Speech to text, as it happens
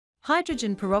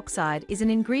Hydrogen peroxide is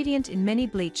an ingredient in many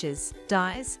bleaches,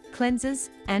 dyes, cleansers,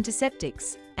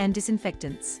 antiseptics, and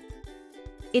disinfectants.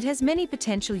 It has many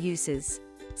potential uses,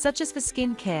 such as for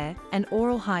skin care and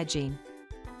oral hygiene.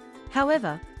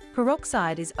 However,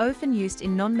 peroxide is often used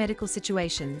in non-medical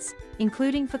situations,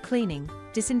 including for cleaning,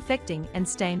 disinfecting, and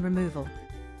stain removal.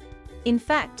 In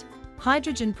fact,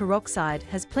 hydrogen peroxide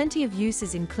has plenty of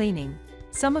uses in cleaning.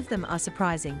 Some of them are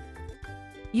surprising.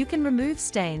 You can remove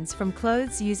stains from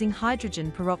clothes using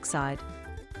hydrogen peroxide.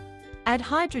 Add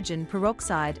hydrogen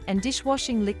peroxide and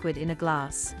dishwashing liquid in a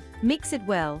glass. Mix it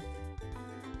well.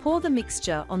 Pour the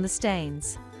mixture on the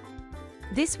stains.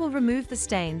 This will remove the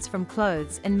stains from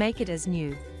clothes and make it as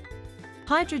new.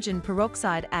 Hydrogen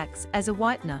peroxide acts as a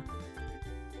whitener.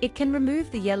 It can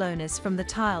remove the yellowness from the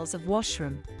tiles of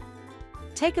washroom.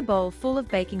 Take a bowl full of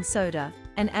baking soda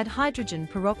and add hydrogen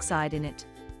peroxide in it.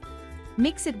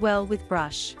 Mix it well with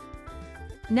brush.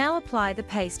 Now apply the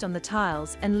paste on the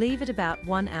tiles and leave it about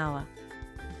 1 hour.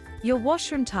 Your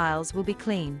washroom tiles will be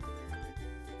clean.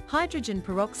 Hydrogen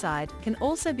peroxide can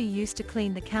also be used to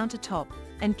clean the countertop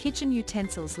and kitchen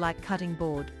utensils like cutting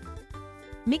board.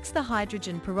 Mix the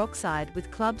hydrogen peroxide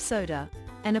with club soda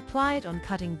and apply it on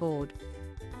cutting board.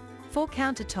 For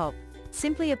countertop,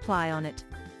 simply apply on it.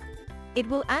 It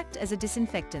will act as a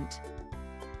disinfectant.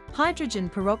 Hydrogen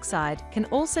peroxide can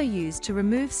also use to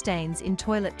remove stains in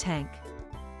toilet tank.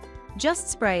 Just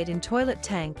spray it in toilet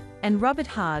tank and rub it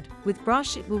hard with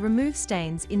brush. It will remove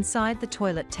stains inside the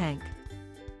toilet tank.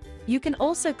 You can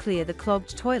also clear the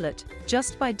clogged toilet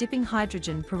just by dipping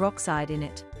hydrogen peroxide in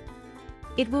it.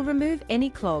 It will remove any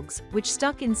clogs which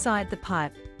stuck inside the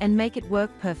pipe and make it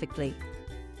work perfectly.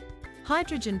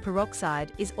 Hydrogen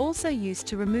peroxide is also used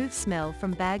to remove smell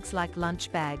from bags like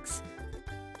lunch bags.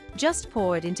 Just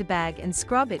pour it into bag and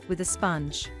scrub it with a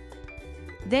sponge.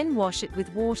 Then wash it with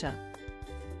water.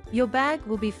 Your bag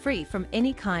will be free from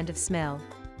any kind of smell.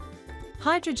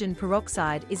 Hydrogen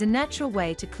peroxide is a natural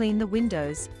way to clean the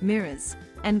windows, mirrors,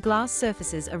 and glass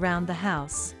surfaces around the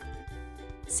house.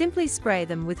 Simply spray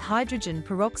them with hydrogen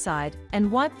peroxide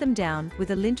and wipe them down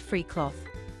with a lint-free cloth.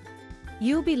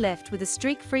 You'll be left with a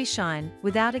streak-free shine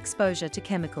without exposure to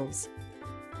chemicals.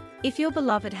 If your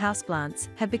beloved houseplants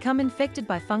have become infected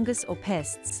by fungus or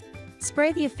pests,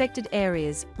 spray the affected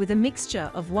areas with a mixture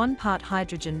of 1 part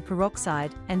hydrogen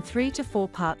peroxide and 3 to 4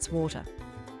 parts water.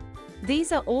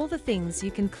 These are all the things you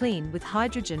can clean with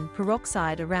hydrogen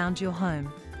peroxide around your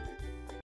home.